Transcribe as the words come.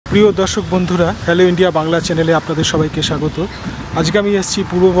প্রিয় দর্শক বন্ধুরা, হ্যালো ইন্ডিয়া বাংলা চ্যানেলে আপনাদের সবাইকে স্বাগত। আজকে আমি এসেছি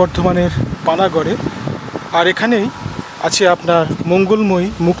পূর্ব বর্ধমানের পানাগড়ে, আর এখানেই আছে আপনার মঙ্গলময়ী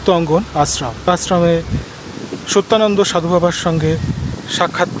মুক্ত অঙ্গন আশ্রমে সত্যানন্দ সাধু বাবার সঙ্গে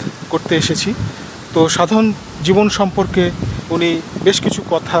সাক্ষাৎ করতে এসেছি। তো সাধন জীবন সম্পর্কে উনি বেশ কিছু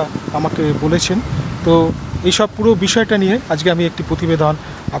কথা আমাকে বলেছেন। তো এইসব পুরো বিষয়টা নিয়ে আজকে আমি একটি প্রতিবেদন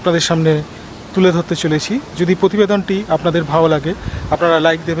আপনাদের সামনে তুলে ধরতে চলেছি। যদি প্রতিবেদনটি আপনাদের ভালো লাগে আপনারা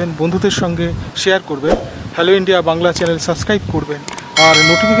লাইক দেবেন, বন্ধুদের সঙ্গে শেয়ার করবেন, hello India Bangla channel subscribe করবেন আর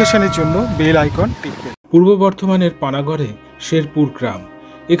নোটিফিকেশনের জন্য বেল আইকন টিপবেন। পূর্ব বর্ধমানের পানাগড়ে শেরপুর গ্রাম,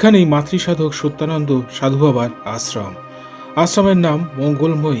 এখানেই মাতৃসাধক সত্যানন্দ সাধু বাবার আশ্রম। আশ্রমের নাম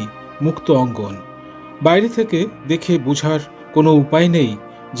মঙ্গলময়ী মুক্ত অঙ্গন। বাইরে থেকে দেখে বোঝার কোনো উপায় নেই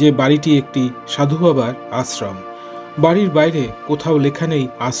যে বাড়িটি একটি সাধু বাবার আশ্রম। বাড়ির বাইরে কোথাও লেখা নেই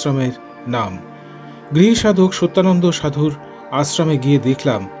আশ্রমের নাম। গৃহী সাধক সত্যানন্দ সাধুর আশ্রমে গিয়ে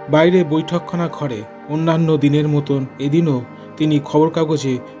দেখলাম বাইরে বৈঠকখানা ঘরে অন্যান্য দিনের মতন এদিনও তিনি খবর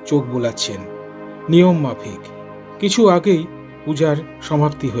কাগজে চোখ বোলাচ্ছেন নিয়ম মাফিক। কিছু আগেই পূজার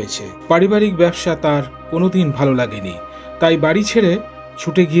সমাপ্তি হয়েছে। পারিবারিক ব্যবসা তার কোনোদিন ভালো লাগেনি, তাই বাড়ি ছেড়ে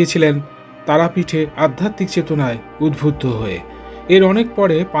ছুটে গিয়েছিলেন তারাপীঠে আধ্যাত্মিক চেতনায় উদ্বুদ্ধ হয়ে। এর অনেক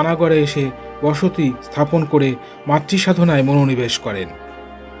পরে পানাগড়ে এসে বসতি স্থাপন করে মাতৃসাধনায় মনোনিবেশ করেন।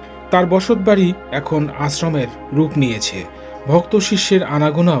 তার বসতবাড়ি এখন আশ্রমের রূপ নিয়েছে। ভক্ত শিষ্যের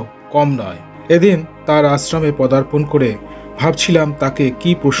আনাগোনাও কম নয়। এদিন তার আশ্রমে পদার্পণ করে ভাবছিলাম তাকে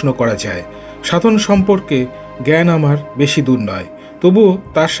কি প্রশ্ন করা যায়। সাধন সম্পর্কে জ্ঞান আমার বেশি দূর নয়, তবুও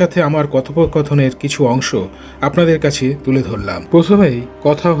তার সাথে আমার কথোপকথনের কিছু অংশ আপনাদের কাছে তুলে ধরলাম। প্রথমেই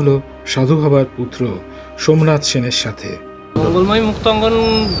কথা হলো সাধু বাবার পুত্র সোমনাথ সেনের সাথে। মঙ্গলময়ী মুক্তাঙ্গন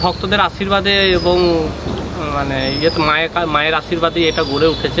ভক্তদের আশীর্বাদে এবং মানে মায়ের আশীর্বাদে এটা গড়ে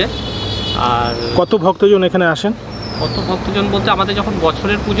উঠেছে। আর কত ভক্তজন এখানে আসেন? কত ভক্তজন বলতে আমাদের যখন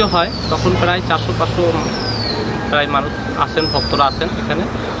বছরের পুজো হয় তখন প্রায় 400-500 প্রায় মানুষ আসেন, ভক্তরা আসেন এখানে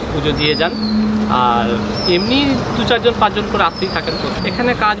পুজো দিয়ে যান। আর এমনি 2-4 জন করে আসতেই থাকেন।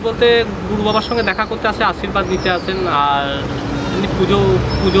 এখানে কাজ বলতে গুরু বাবার সঙ্গে দেখা করতে আসে, আশীর্বাদ দিতে আসেন, আর এমনি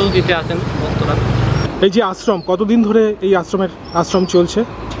পুজোও দিতে আসেন ভক্তরা। এই যে আশ্রম, কতদিন ধরে এই আশ্রম চলছে?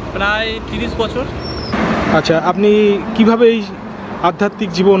 প্রায় 30 বছর। আচ্ছা, আপনি কিভাবে এই আধ্যাত্মিক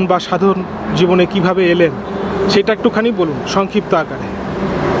জীবন বা সাধন জীবনে কিভাবে এলেন সেটা একটুখানি বলুন সংক্ষিপ্ত আকারে।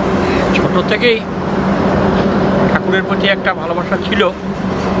 ছোট থেকেই ঠাকুরের প্রতি একটা ভালোবাসা ছিল।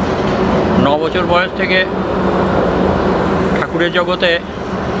 9 বছর বয়স থেকে ঠাকুরের জগতে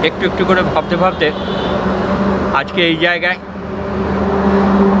একটু একটু করে ভাবতে ভাবতে আজকে এই জায়গায়।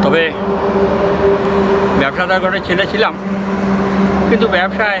 তবে ব্যবসাদার ঘরে ছেলে ছিলাম, কিন্তু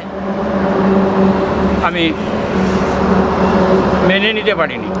ব্যবসায় আমি মেনে নিতে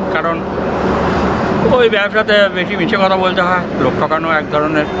পারিনি, কারণ ওই ব্যবসাতে বেশি মিছে কথা বলতে হয়, লোক ঠকানো এক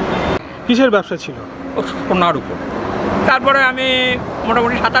ধরনের। কিসের ব্যবসা ছিল? সোনার উপর। তারপরে আমি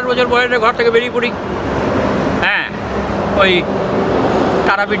মোটামুটি 27 বছর বয়সে ঘর থেকে বেরিয়ে পড়ি। হ্যাঁ, ওই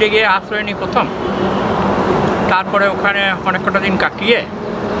তারাপীঠে গিয়ে আশ্রয় নিই প্রথম। তারপরে ওখানে অনেক কটা দিন কাটিয়ে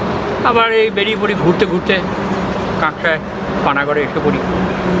আবার এই বেরিয়ে পড়ি ঘুরতে ঘুরতে কাঁকড়ায় পানাগড়ে এসে পড়ি।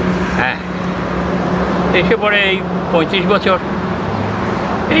 হ্যাঁ, এসে পড়ে এই 35 বছর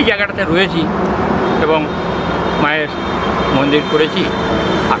এই জায়গাটাতে রয়েছি এবং মায়ের মন্দির করেছি।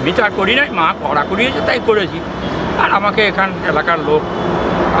 আমি তো আর করি নাই, মা করা করিয়েছে তাই করেছি। আর আমাকে এখান এলাকার লোক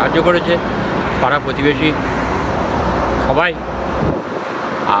সাহায্য করেছে, পাড়া প্রতিবেশী সবাই।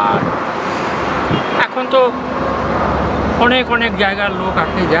 আর এখন তো অনেক অনেক জায়গার লোক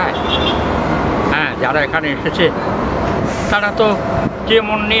আসতে যায়। হ্যাঁ, যারা এখানে এসেছে তারা তো যে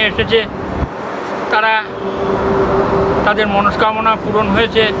মন নিয়ে এসেছে তারা তাদের মনস্কামনা পূরণ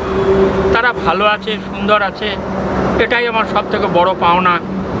হয়েছে, তারা ভালো আছে, সুন্দর আছে। এটাই আমার সব থেকে বড় পাওনা,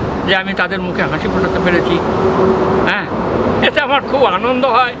 যে আমি তাদের মুখে হাসি ফোটাতে পেরেছি। হ্যাঁ, এতে আমার খুব আনন্দ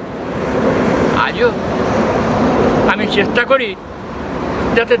হয়। আজও আমি চেষ্টা করি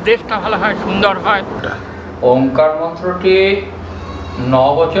যাতে দেশটা ভালো হয়, সুন্দর হয়। ওঙ্কার মন্ত্রটি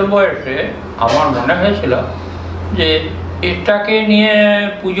 9 বছর বয়সে আমার মনে হয়েছিল যে এটাকে নিয়ে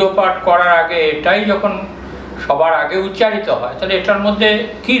পুজো পাঠ করার আগে, এটাই যখন সবার আগে উচ্চারিত হয় তাহলে এটার মধ্যে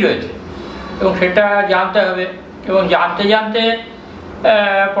কী রয়েছে এবং সেটা জানতে হবে। এবং জানতে জানতে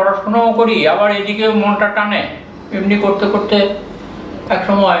পড়াশুনোও করি, আবার এদিকে মনটা টানে। এমনি করতে করতে এক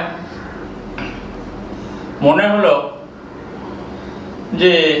সময় মনে হলো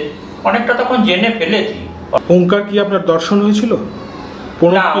যে অনেকটা তখন জেনে ফেলেছি। ওঙ্কার কি আপনার দর্শন হয়েছিল?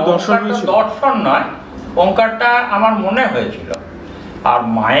 দর্শন নয়, ওঙ্কারটা আমার মনে হয়েছিল। আর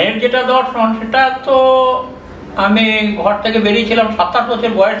মায়ের যেটা দর্শন সেটা তো আমি ঘর থেকে বেরিয়েছিলাম 27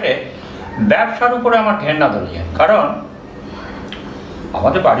 বছর বয়সে। ব্যবসার উপরে আমার ঘেন্না ধরেছে, কারণ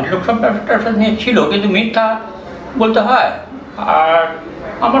আমাদের বাড়ির লোক সব ব্যবসা নিয়ে ছিল, কিন্তু মিথ্যা বলতে হয়। আর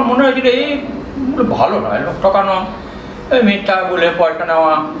আমার মনে হয়েছিল এই ভালো নয়, লোক ঠকানো, এই মিথ্যা বলে পয়সা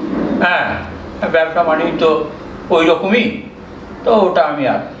নেওয়া, হ্যাঁ, ব্যবসা মানেই তো ওই রকমই। তো ওটা আমি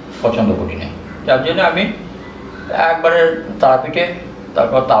আর পছন্দ করি না, যার জন্য আমি একবারে তারাপীঠে,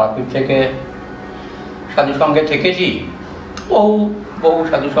 তারপর তারাপীঠ থেকে সাধু সঙ্গে থেকেছি, বহু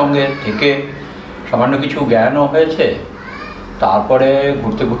সাধু সঙ্গে থেকে সামান্য কিছু জ্ঞানও হয়েছে। তারপরে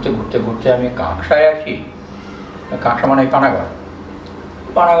ঘুরতে ঘুরতে ঘুরতে ঘুরতে আমি কাঁকসায় আসি। কাঁকসা মানে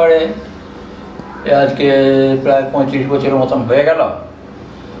পানাগড়ে আজকে প্রায় 35 বছরের মতন হয়ে গেল।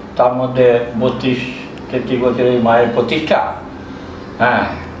 তার মধ্যে 32-33 বছর এই মায়ের প্রতিষ্ঠা, হ্যাঁ,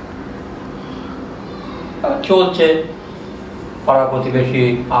 চলছে। পাড়া প্রতিবেশী,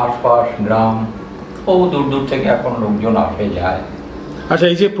 আশপাশ, গ্রাম, বহু দূর দূর থেকে এখন লোকজন আসে যায়। আচ্ছা,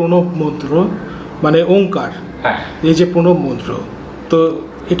 এই যে প্রণব মন্ত্র মানে ওঙ্কার, হ্যাঁ, এই যে প্রণব মন্ত্র, তো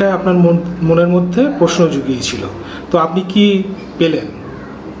এটা আপনার মনের মধ্যে প্রশ্ন জুগিয়েছিল, তো আপনি কি পেলেন?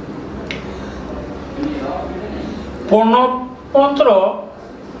 প্রণব মন্ত্র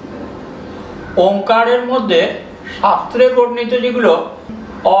ওঙ্কারের মধ্যে শাস্ত্রে বর্ণিত যেগুলো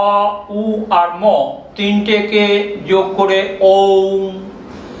অ, উ আর ম তিনটেকে যোগ করে ওম,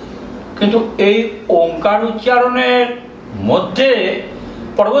 কিন্তু এই ওঙ্কার উচ্চারণের মধ্যে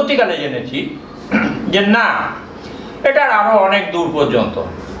পরবর্তীকালে জেনেছি যে না, এটার আরো অনেক দূর পর্যন্ত,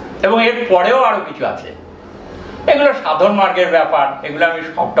 এবং এর পরেও আরো কিছু আছে। এগুলো সাধন মার্গের ব্যাপার, এগুলো আমি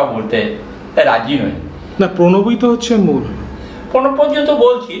সবটা বলতে রাজি নই। না, প্রণবই তো হচ্ছে মূল। প্রণব পর্যন্ত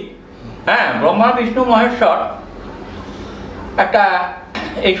বলছি, হ্যাঁ, ব্রহ্মা বিষ্ণু মহেশ্বর একটা,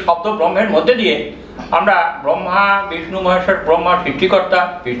 এই শব্দ ব্রহ্মের মধ্যে দিয়ে আমরা ব্রহ্মা বিষ্ণু মহেশ্বর, ব্রহ্মা সৃষ্টিকর্তা,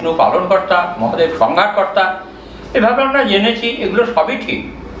 বিষ্ণু পালনকর্তা, মহাদেব সংহারকর্তা, এভাবে আমরা জেনেছি। এগুলো সবই ঠিক,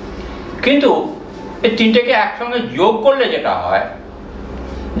 কিন্তু এই তিনটেকে একসঙ্গে যোগ করলে যেটা হয়,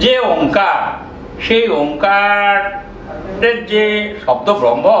 যে ওঙ্কার, সেই ওঙ্কারের যে শব্দ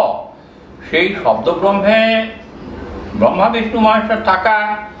ব্রহ্ম, সেই শব্দ ব্রহ্মে ব্রহ্মা বিষ্ণু মহেশ্বর থাকা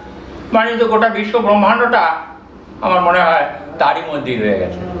মানে তো গোটা বিশ্ব ব্রহ্মাণ্ডটা আমার মনে হয় তারই মধ্যেই রয়ে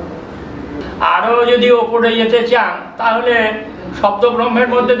গেছে। আরো যদি ওপরে যেতে চান, তাহলে শব্দ ব্রহ্মের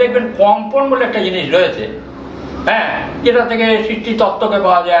মধ্যে দেখবেন কম্পন বলে একটা জিনিস রয়েছে, হ্যাঁ, যেটা থেকে সৃষ্টি তত্ত্বকে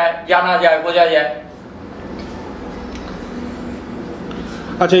পাওয়া যায়, জানা যায়, বোঝা যায়।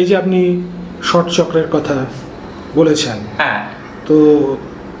 আচ্ছা, এই যে আপনি ষট চক্রের কথা বলেছেন, হ্যাঁ, তো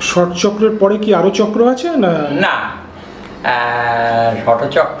ষট চক্রের পরে কি আরো চক্র আছে? না না,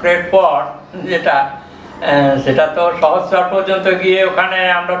 ষটচক্রের পর যেটা, সেটা তো সহস্রার পর্যন্ত গিয়ে ওখানে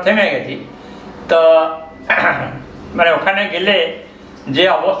আমরা থেমে গেছি। তো মানে ওখানে গেলে যে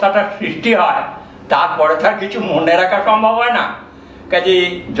অবস্থাটা সৃষ্টি হয়, তারপরে তার কিছু মনে রাখা সম্ভব হয় না। কাজে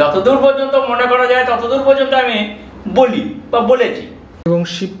যতদূর পর্যন্ত মনে করা যায় ততদূর পর্যন্ত আমি বলি বা বলেছি। এবং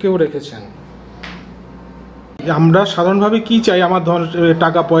শিবকেও রেখেছেন। আমরা সাধারণভাবে কি চাই? আমার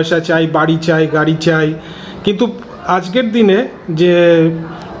টাকা পয়সা চাই, বাড়ি চাই, গাড়ি চাই, কিন্তু আজকের দিনে যে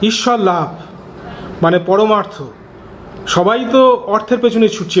ঈশ্বর লাভ মানে পরমার্থ, সবাই তো অর্থের পেছনে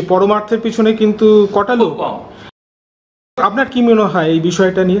ছুটছে, পরমার্থের পেছনে কিন্তু কটা লোক। আপনার কি মনে হয় এই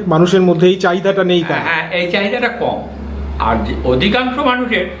বিষয়টা নিয়ে? মানুষের মধ্যে এই চাহিদাটা নেই কেন? হ্যাঁ, এই চাহিদাটা কম। আর অধিকাংশ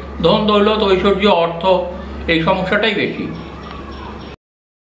মানুষের ধন দৌলত, ঐশ্বর্য, অর্থ, এই সমস্যাটাই বেশি।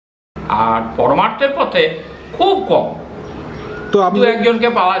 আর পরমার্থের পথে খুব কম, তো আপনি একজনকে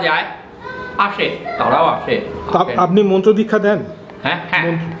পাওয়া যায়, আসে, তারাও আসে। আপনি মন্ত্র দীক্ষা দেন? হ্যাঁ হ্যাঁ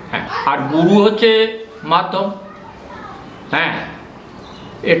হ্যাঁ। আর গুরু হচ্ছে মাধ্যম। হ্যাঁ,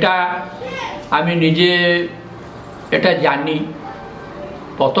 এটা আমি নিজে এটা জানি,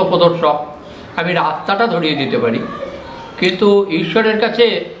 পথপ্রদর্শক, আমি রাস্তাটা ধরিয়ে দিতে পারি, কিন্তু ঈশ্বরের কাছে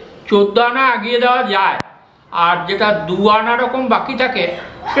 14 আনা আগিয়ে দেওয়া যায়, আর যেটা 2 আনা রকম বাকি থাকে,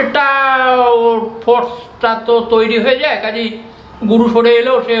 সেটা ওর ফোর্সটা তো তৈরি হয়ে যায়। কাজেই গুরু সরে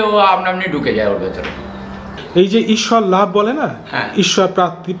এলেও সে আপনি ঢুকে যায় ওর ভেতরে। এই যে ঈশ্বর লাভ বলে না, ঈশ্বর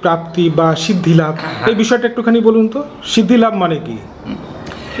প্রাপ্তি বা সিদ্ধি লাভ, এই বিষয়টা একটুখানি বলুন তো। সিদ্ধি লাভ মানে কি?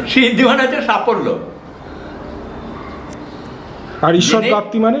 সিদ্ধি মানে হচ্ছে সাফল্য। আর ঈশ্বর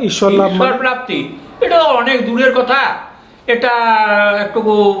প্রাপ্তি মানে, ঈশ্বর লাভ মানে প্রাপ্তি, এটা অনেক দূরের কথা। এটা একটু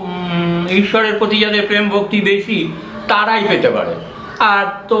ঈশ্বরের প্রতি যাদের প্রেম ভক্তি বেশি, তারাই পেতে পারে। আর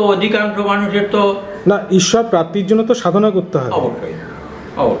তো অধিকাংশ মানুষের তো না, ঈশ্বর প্রাপ্তির জন্য তো সাধনা করতে হয়। অবশ্যই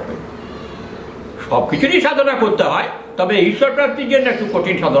অবশ্যই, সব কিছুরই সাধনা করতে হয়, তবে ঈশ্বর প্রাপ্তির জন্য একটু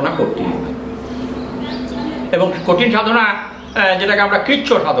কঠিন সাধনা করতেই হয়। এবং কঠিন সাধনা, যেটাকে আমরা কৃচ্ছ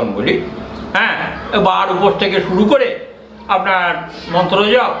সাধন বলি, হ্যাঁ, বার উপোস থেকে শুরু করে আপনার মন্ত্র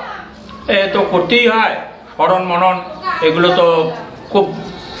জপ তো করতেই হয়, স্মরণ মনন, এগুলো তো খুব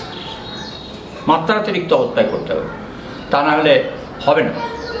মাত্রাতিরিক্ত অবস্থায় করতে হবে। তা না হলে হবে না।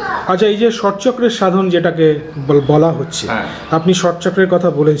 আচ্ছা, এই যে ষটচক্রের সাধন যেটাকে বলা হচ্ছে, আপনি ষটচক্রের কথা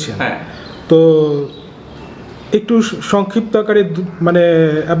বলেছেন, তো একটু সংক্ষিপ্ত আকারে মানে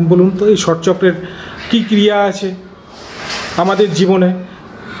বলুন তো এই ষটচক্রের কি ক্রিয়া আছে আমাদের জীবনে?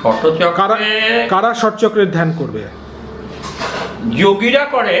 কারা ষটচক্রের ধ্যান করবে? যোগীরা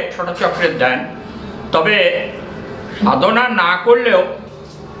করে ষটচক্রের ধ্যান, তবে সাধনা না করলেও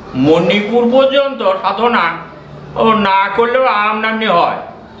মণিপুর পর্যন্ত সাধনা ও না করলেও আমনামনি হয়।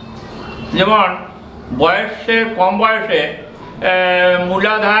 যেমন কম বয়সে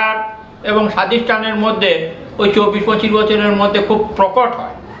মূলাধার এবং স্বাধিষ্ঠানের মধ্যে ওই 24-25 বছরের মধ্যে খুব প্রকট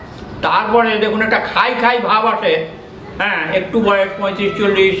হয়। তারপরে দেখুন একটা খাই খাই ভাব আসে, একটু বয়স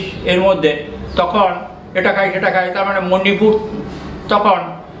 35-40 এর মধ্যে, তখন এটা খাই সেটা খাই, তার মানে মণিপুর তখন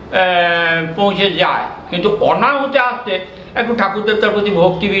পৌঁছে যায়। কিন্তু অনাহুতে আসতে একটু ঠাকুর দেবতার প্রতি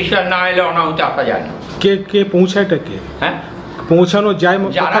ভক্তি বিশ্বাস না এলে অনাহুতে আসা যায় না। কে পৌঁছায়টা কে? পৌঁছানো যায়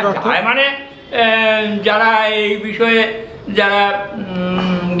মানে যারা এই বিষয়ে যারা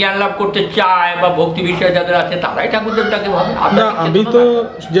জ্ঞান লাভ করতে চায় বা ভক্তি বিষয় যাদের আছে তারাই ঠাকুর দেবতাকে ভাবে। আমি তো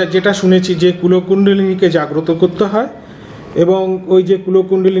যেটা শুনেছি যে কুলকুণ্ডলিনীকে জাগ্রত করতে হয়, এবং ওই যে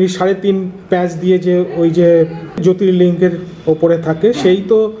কুলকুণ্ডলিনী 3.5 প্যাঁচ দিয়ে যে ওই যে জ্যোতির্লিঙ্গের ওপরে থাকে, সেই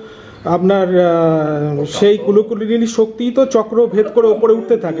তো আপনার সেই কুলকুণ্ডলিনীর শক্তি তো চক্র ভেদ করে ওপরে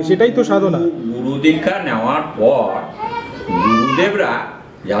উঠতে থাকে, সেটাই তো সাধনা। গুরু দীক্ষা নেওয়ার পর গুরুদেবরা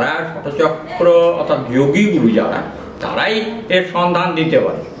যারা ষটচক্র অর্থাৎ যোগী গুরু যারা, তারাই এর সন্ধান দিতে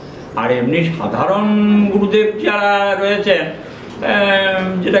পারে। আর এমনি সাধারণ গুরুদেব যারা রয়েছেন,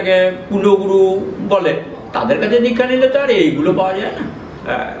 যেটাকে কুলগুরু বলে, তাদের কাছে দীক্ষা নিলে তো আর এইগুলো পাওয়া যায় না।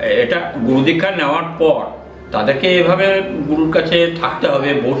 এটা গুরু দীক্ষা নেওয়ার পর তাদেরকে এভাবে গুরুর কাছে থাকতে হবে,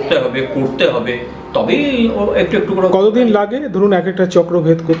 বসতে হবে, করতে হবে, তবেই একটু একটু করে। কতদিন লাগে ধরুন এক একটা চক্র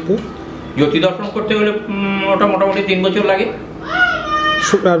ভেদ করতে? জ্যোতি দর্শন করতে গেলে ওটা মোটামুটি 3 বছর লাগে।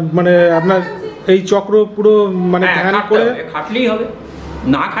 মানে আপনার এই চক্র পুরো মানে ধ্যান করে খাটলেই হবে,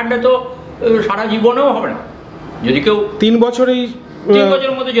 না খাটলে তো সারা জীবনেও হবে না। যদি কেউ 3 বছরেই 3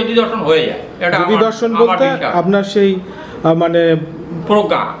 বছরের মধ্যে জ্যোতি দর্শন হয়ে যায়। এটা জ্যোতি দর্শন বলতে আপনার সেই মানে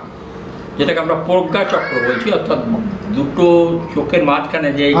প্রজ্ঞা, যেটাকে আমরা প্রজ্ঞা চক্র বলছি, অর্থাৎ দুটো চোখের মাঝখানে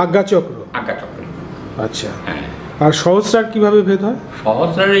যে আজ্ঞা চক্র। আচ্ছা, আর সহস্রার কিভাবে ভেদ হয়?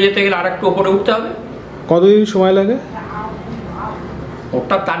 সহস্রারে যেতে গেলে আরেকটু উপরে উঠতে হবে। কতদিন সময় লাগে?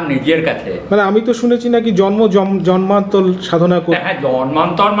 ওটা তার নিজের কাছে। মানে আমি তো শুনেছি নাকি জন্মান্তর সাধনা করতে। হ্যাঁ,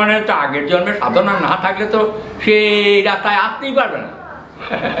 জন্মান্তর মানে তো আগের জন্মে সাধনা না থাকলে তো সেই রাস্তায় আসতেই পারবে না,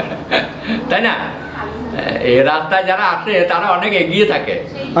 তাই না? এই রাস্তায় যারা আসে তারা অনেক এগিয়ে থাকে।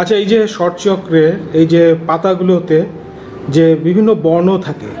 আচ্ছা, এই যে ষটচক্রে এই যে পাতাগুলোতে যে বিভিন্ন বর্ণ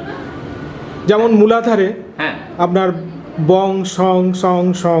থাকে, যেমন মূলাধারে আপনার বং সং সং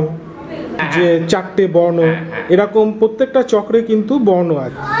সং যে 4টে বর্ণ, এরকম প্রত্যেকটা চক্রে কিন্তু বর্ণ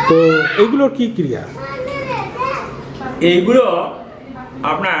আছে। তো এইগুলোর কি ক্রিয়া? এইগুলো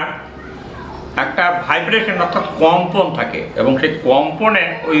আপনার একটা ভাইব্রেশন অর্থাৎ কম্পন থাকে, এবং সেই কম্পনে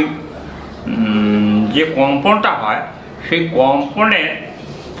ওই যে কম্পনটা হয় সেই কম্পনে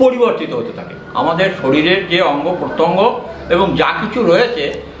পরিবর্তিত হতে থাকে। আমাদের শরীরের যে অঙ্গ প্রত্যঙ্গ এবং যা কিছু রয়েছে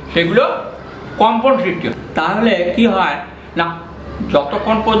সেগুলো কম্পন সৃষ্টি হয়। তাহলে কি হয় না,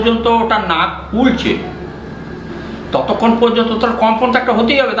 যতক্ষণ পর্যন্ত ওটা না খুলছে ততক্ষণ পর্যন্ত তার কম্পন তো একটা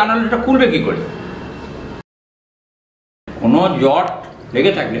হতেই হবে, তা নাহলে এটা খুলবে কি করে? কোনো জট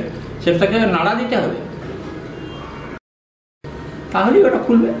লেগে থাকলে সেটাকে নাড়া দিতে হবে, তাহলেই ওটা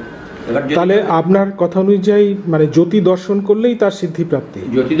খুলবে। তাহলে আপনার কথা অনুযায়ী মানে জ্যোতি দর্শন করলেই তার সিদ্ধি প্রাপ্তি?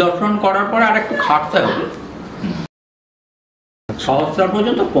 জ্যোতি দর্শন করার পরে আর একটু খাটতে হবে, সহস্রার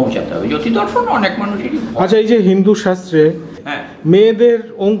পর্যন্ত পৌঁছাতে হবে। জ্যোতি দর্শন অনেক মানুষেরই। আচ্ছা, এই যে হিন্দু শাস্ত্রে মেয়েদের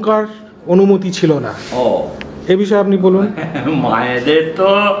ওঙ্কার অনুমতি ছিল না, এ বিষয়ে আপনি বলুন। মায়েদের তো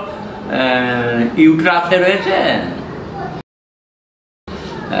ইউট্রাসে রয়েছে,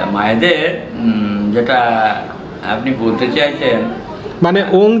 মায়েদের যেটা আপনি বলতে চাইছেন মানে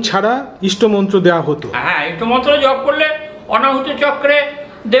ওং ছাড়া ইষ্টমন্ত্র দেওয়া হতো। হ্যাঁ, ইষ্টমন্ত্র জপ করলে অনাহুত চক্রে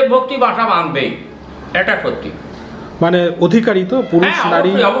দেবভক্তি বাসা বাঁধবেই, এটা সত্যি। মানে অধিকারী তো পুরুষ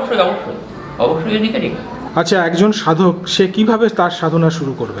নারী? অবশ্যই অবশ্যই অবশ্যই অধিকারী। আচ্ছা, একজন সাধক সে কিভাবে তার সাধনা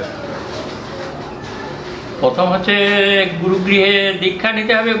শুরু করবে? প্রথম হচ্ছে গুরুগৃহে দীক্ষা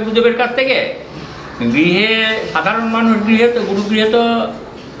নিতে হবে গুরুদেবের কাছ থেকে। গৃহে সাধারণ মানুষ গৃহে তো গুরুগৃহে তো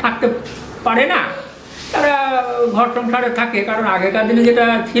থাকতে পারে না, তারা ঘর সংসারে থাকে। কারণ আগেকার দিনে যেটা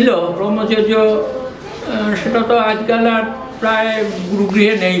ছিল ব্রহ্মচর্য, সেটা তো আজকাল আর প্রায়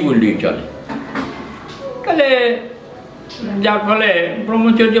গুরুগৃহে নেই বললেই চলে। তাহলে যার ফলে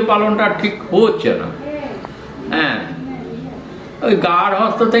ব্রহ্মচর্য পালনটা ঠিক হচ্ছে না। হ্যাঁ, ওই গাঢ়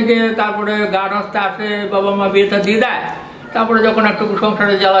হস্ত থেকে তারপরে গাঢ় হস্তে আসে বাবা মা বিয়েটা দিয়ে দেয়, তারপরে যখন একটু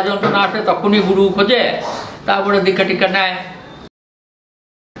সংসারে জ্বালা যন্ত্রণা আসে তখনই গুরু খোঁজে, তারপরে দীক্ষা টিক্ষা নেয়।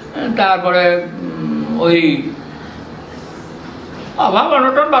 তারপরে ওই অভাব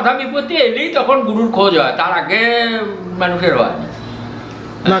অনটন বাধা বিপত্তি এলেই তখন গুরুর খোঁজ হয়, তার আগে মানুষের হয়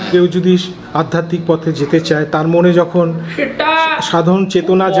না। কেউ যদি আধ্যাত্মিক পথে যেতে চায়, তার মনে যখন সেটা সাধন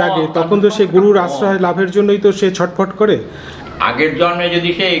চেতনা জাগে, তখন তো সে গুরুর আশ্রয় লাভের জন্যই তো সে ছটফট করে। আগের জন্মে যদি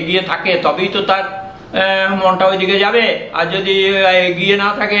সে এগিয়ে থাকে তবেই তো তার মনটা ওইদিকে যাবে, আর যদি এগিয়ে না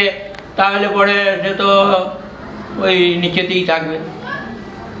থাকে তাহলে পরে সে তো ওই নিচেতেই থাকবে।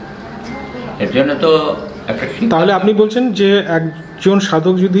 এর জন্য তো তাহলে আপনি বলছেন যে একজন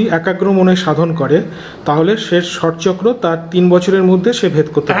সাধক যদি একাগ্র মনে সাধন করে, তাহলে সে ষটচক্র তার 3 বছরের মধ্যে সে ভেদ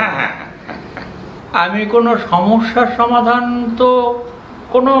করতে পারে। হ্যাঁ, আমি কোনো সমস্যার সমাধান তো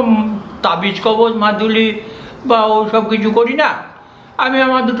কোনো তাবিজ কবজ মাদুলি বা ওসব কিছু করি না। আমি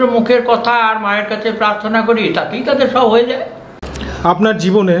আমার দুটো মুখের কথা আর মায়ের কাছে প্রার্থনা করি, তাতেই তাদের সব হয়ে যায়। আপনার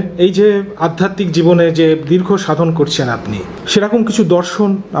জীবনে এই যে আধ্যাত্মিক জীবনে যে দীর্ঘ সাধন করছেন আপনি, সেরকম কিছু দর্শন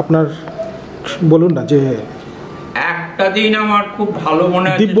আপনার বলুন না, যে একটা দিন আমার খুব ভালো মনে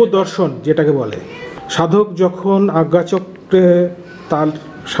আছে, দিব্য দর্শন যেটাকে বলে। সাধক যখন আজ্ঞাচক্রে তার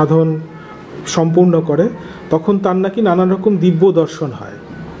সাধন সম্পূর্ণ করে, তখন তার নাকি নানান রকম দিব্য দর্শন হয়।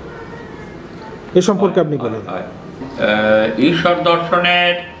 এ সম্পর্কে আপনি বলেন। ঈশ্বর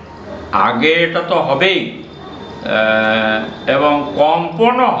দর্শনের আগে এটা তো হবেই, এবং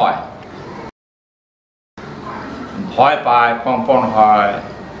কম্পনও হয়, ভয় পায়, কম্পন হয়,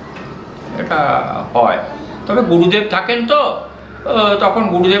 এটা হয়। তবে গুরুদেব থাকেন তো তখন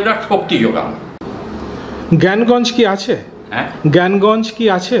গুরুদেবরা শক্তি যোগান। জ্ঞানগঞ্জ কি আছে? হ্যাঁ, জ্ঞানগঞ্জ কি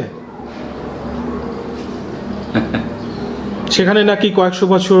আছে? সেখানে নাকি কয়েকশো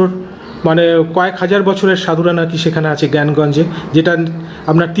বছর, মানে কয়েক হাজার বছরের সাধুরা নাকি সেখানে আছে জ্ঞানগঞ্জে, যেটা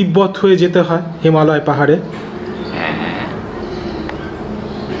আপনার তিব্বত হয়ে যেতে হয় হিমালয় পাহাড়ে।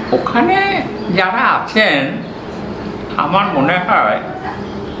 ওখানে যারা আছেন আমার মনে হয়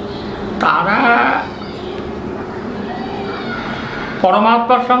তারা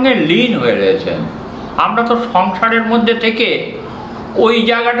পরমাত্মার সঙ্গে লীন হয়ে রয়েছেন। আমরা তো সংসারের মধ্যে থেকে ওই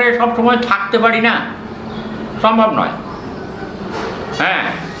জায়গাটায় সবসময় থাকতে পারি না, সম্ভব নয়। হ্যাঁ,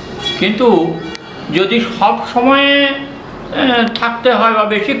 কিন্তু যদি সব সময়ে থাকতে হয় বা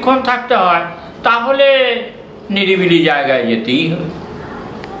বেশিক্ষণ থাকতে হয়, তাহলে নিরিবিলি জায়গায় যেতেই হবে,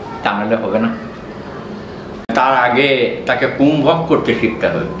 তা নাহলে হবে না। তার আগে তাকে কুম্ভক করতে শিখতে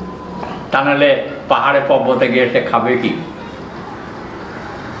হবে, তা নাহলে পাহাড়ে পর্বতে গিয়ে সে খাবে কি,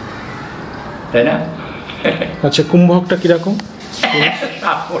 তাই না? আচ্ছা, কুম্ভকটা কিরকম?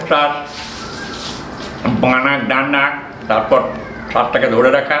 শ্বাস প্রশ্বাস, বানাক ডানাক, তারপর শ্বাসটাকে ধরে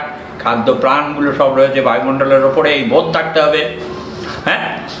রাখা, খাদ্য প্রাণগুলো সব রয়েছে বায়ুমণ্ডলের ওপরে, এই বোধ থাকতে হবে। হ্যাঁ,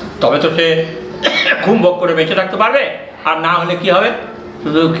 তবে তো সে কুম্ভক করে বেঁচে থাকতে পারবে। আর না হলে কি হবে,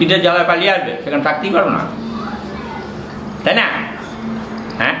 শুধু খিদের জ্বালায় পালিয়ে আসবে, সেখানে থাকতেই পারবে না, তাই না?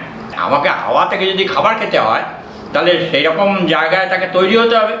 হ্যাঁ, আমাকে হাওয়া থেকে যদি খাবার খেতে হয়, তাহলে সেই রকম জায়গায় তাকে তৈরি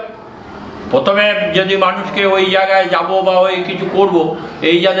হতে হবে। প্রথমে যদি মানুষকে ওই জায়গায় যাব বা ওই কিছু করব,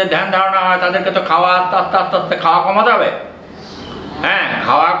 এই যাদের ধ্যান ধারণা হয়, তাদেরকে তো খাওয়া আস্তে আস্তে আস্তে আস্তে খাওয়া কমাতে হবে। হ্যাঁ,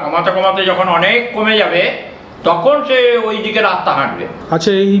 খাওয়া কমাতে কমাতে যখন অনেক কমে যাবে, তখন সে ওই দিকে রাস্তা হাঁটবে।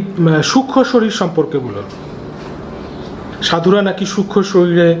 আচ্ছা, এই সূক্ষ্ম শরীর সম্পর্কে বলুন। সাধুরা নাকি সূক্ষ্ম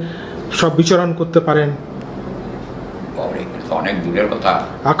শরীরে সব বিচরণ করতে পারেন। অনেক দূরের কথা।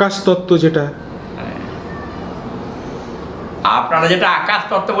 আকাশ তত্ত্ব যেটা, আপনারা যেটা আকাশ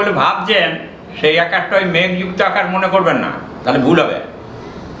তত্ত্ব বলে ভাবছেন, সেই আকাশটা ওই মেঘযুক্ত আকাশ মনে করবেন না, তাহলে ভুল হবে।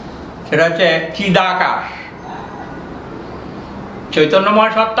 সেটা হচ্ছে চিদাকাশ,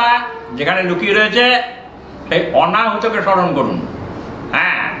 চৈতন্যময় সত্তা যেখানে লুকিয়ে রয়েছে, সেই অনাহুতকে স্মরণ করুন।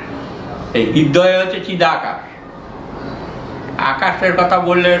 হ্যাঁ, এই হৃদয় হচ্ছে চিদাকাশ। আকাশের কথা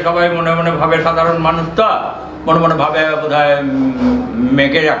বললে সবাই মনে মনে ভাবে, সাধারণ মানুষ তো মনে মনে ভাবে বোধ হয়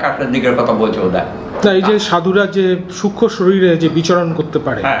মেঘের আকাশের দিকের কথা বলছে বোধ হয়। এই যে সাধুরা যে সূক্ষ্ম শরীরে যে বিচরণ করতে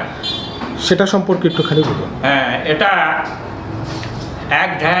পারে, হ্যাঁ, সেটা সম্পর্কে একটুখানি বলুন। হ্যাঁ, এটা এক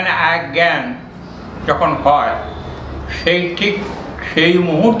ধ্যান এক জ্ঞান যখন হয়, সেই ঠিক সেই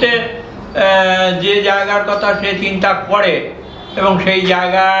মুহূর্তে যে জায়গার কথা সে চিন্তা করে এবং সেই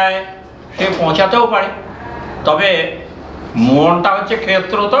জায়গায় সে পৌঁছাতেও পারে। তবে মনটা হচ্ছে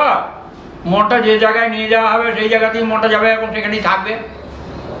ক্ষেত্র, তো মনটা যে জায়গায় নিয়ে যাওয়া হবে সেই জায়গাতেই মনটা যাবে এবং সেখানেই থাকবে।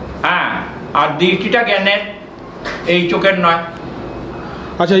 হ্যাঁ, আর দৃষ্টিটা জ্ঞানের, এই চোখের নয়।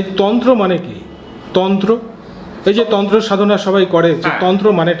 আচ্ছা, এই তন্ত্র মানে কি? তন্ত্র, এই যে তন্ত্র সাধনা সবাই করে, তন্ত্র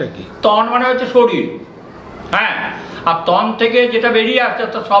মানেটা কি? তন মানে হচ্ছে শরীর। হ্যাঁ, আর তন থেকে যেটা বেরিয়ে আসছে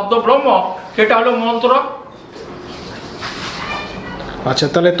শব্দ ব্রহ্ম, সেটা হলো মন্ত্র। আচ্ছা,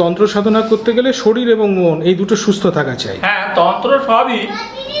 তাহলে তন্ত্র সাধনা করতে গেলে শরীর এবং মন এই দুটো সুস্থ থাকা চাই। হ্যাঁ, তন্ত্র সবই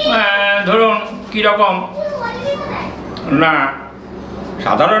ধরুন কীরকম না,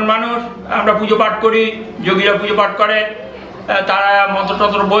 সাধারণ মানুষ আমরা পুজো পাঠ করি, যোগীরা পুজো পাঠ করে, তারা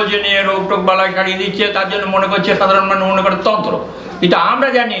মন্ত্রতন্ত্র বলছে নিয়ে রোগ টোগ বালায় সারিয়ে দিচ্ছে, তার জন্য মনে করছে সাধারণ মানুষ মনে করে তন্ত্র। কিন্তু আমরা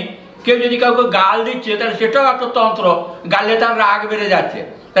জানি কেউ যদি কাউকে গাল দিচ্ছে তাহলে সেটাও একটা তন্ত্র। গালে তার রাগ বেড়ে যাচ্ছে,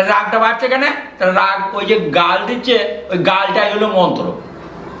 তার রাগটা বাড়ছে কেন? তার রাগ ওই যে গাল দিচ্ছে, ওই গালটাই হলো মন্ত্র।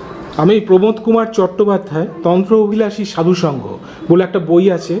 আমি প্রমোদ কুমার চট্টোপাধ্যায় তন্ত্র অভিলাষী সাধু সংঘ বলে একটা বই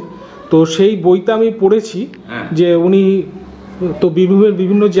আছে, তো সেই বইটা আমি পড়েছি। যে উনি তো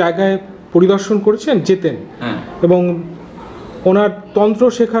বিভিন্ন জায়গায় পরিদর্শন করেছেন, যেতেন, এবং ওনার তন্ত্র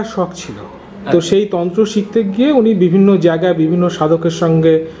শেখার শখ ছিল। তো সেই তন্ত্র শিখতে গিয়ে উনি বিভিন্ন জায়গায় বিভিন্ন সাধকের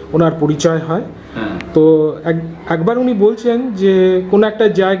সঙ্গে ওনার পরিচয় হয়। তো একবার উনি বলছেন যে কোনো একটা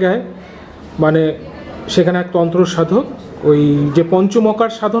জায়গায় মানে সেখানে এক তন্ত্র সাধক ওই যে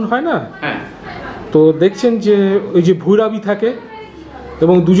পঞ্চমকার সাধন হয় না, তো দেখছেন যে ওই যে ভৈরবী থাকে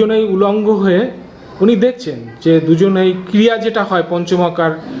এবং দুজনেই উলঙ্গ হয়ে উনি দেখছেন যে দুজনেই ক্রিয়া যেটা হয়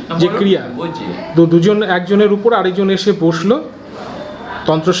পঞ্চমকার যে ক্রিয়া, তো একজনের উপর আরেকজন এসে বসলো,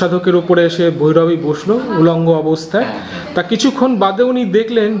 তন্ত্র সাধকের উপরে এসে ভৈরবী বসলো উলঙ্গ অবস্থায়। তা কিছুক্ষণ বাদে উনি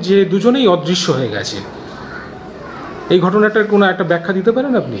দেখলেন যে দুজনেই অদৃশ্য হয়ে গেছে। এই ঘটনাটার কোনো একটা ব্যাখ্যা দিতে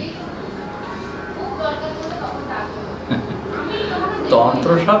পারেন আপনি? তন্ত্র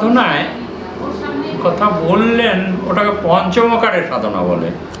সাধনায় কথা বললেন, ওটাকে পঞ্চমকারের সাধনা বলে।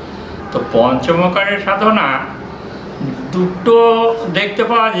 তো পঞ্চমকারের সাধনা দুটো দেখতে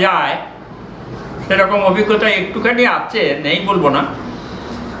পাওয়া যায়, সেরকম অভিজ্ঞতা একটুখানি আছে, নেই বলবো না।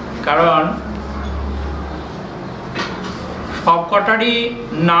 কারণ সবকটারই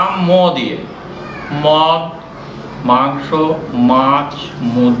নাম ম দিয়ে, মদ, মাংস, মাছ,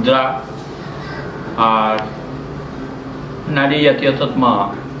 মুদ্রা আর নারী জাতীয় অর্থাৎ মা।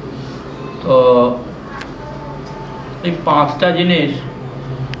 তো এই পাঁচটা জিনিস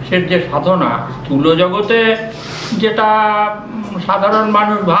সে যে সাধনা স্থূল জগতে যেটা সাধারণ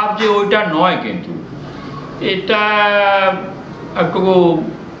মানুষ ভাবছে ওইটা নয়, কিন্তু এটা একটু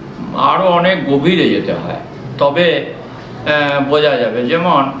আরো অনেক গভীরে যেতে হয়, তবে বোঝা যাবে।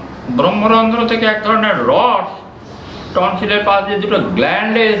 যেমন ব্রহ্মরন্ধ্র থেকে এক ধরনের রস টনসিলের পাশ দিয়ে দুটো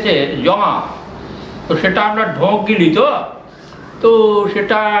গ্ল্যান্ডে এসে জমা, তো সেটা আমরা ঢোক গিলি, তো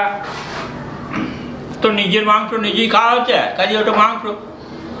সেটা তো নিজের মাংস নিজেই খাওয়া হচ্ছে, কাজে ওটা মাংস।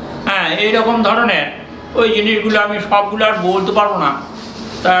 হ্যাঁ, এইরকম ধরনের ওই জিনিসগুলো আমি সবগুলো আর বলতে পারবো না,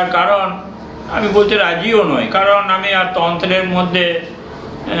 তার কারণ আমি বলতে রাজিও নই, কারণ আমি আর তন্ত্রের মধ্যে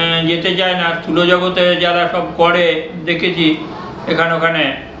যেতে চাই না। স্থূল জগতে যারা সব করে দেখেছি এখানে ওখানে,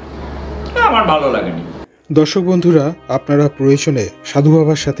 আমার ভালো লাগেনি। দর্শক বন্ধুরা, আপনারা প্রয়োজনে সাধু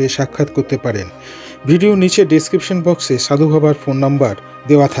বাবার সাথে সাক্ষাৎ করতে পারেন। ভিডিও নিচে ডেসক্রিপশন বক্সে সাধু বাবার ফোন নাম্বার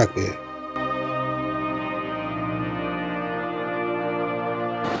দেওয়া থাকবে।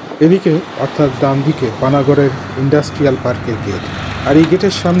 এদিকে অর্থাৎ ডান দিকে পানাগড়ের ইন্ডাস্ট্রিয়াল পার্কের গেট, আর এই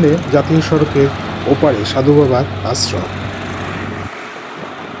গেটের সামনে জাতীয় সড়কের ওপারে সাধু বাবার আশ্রম।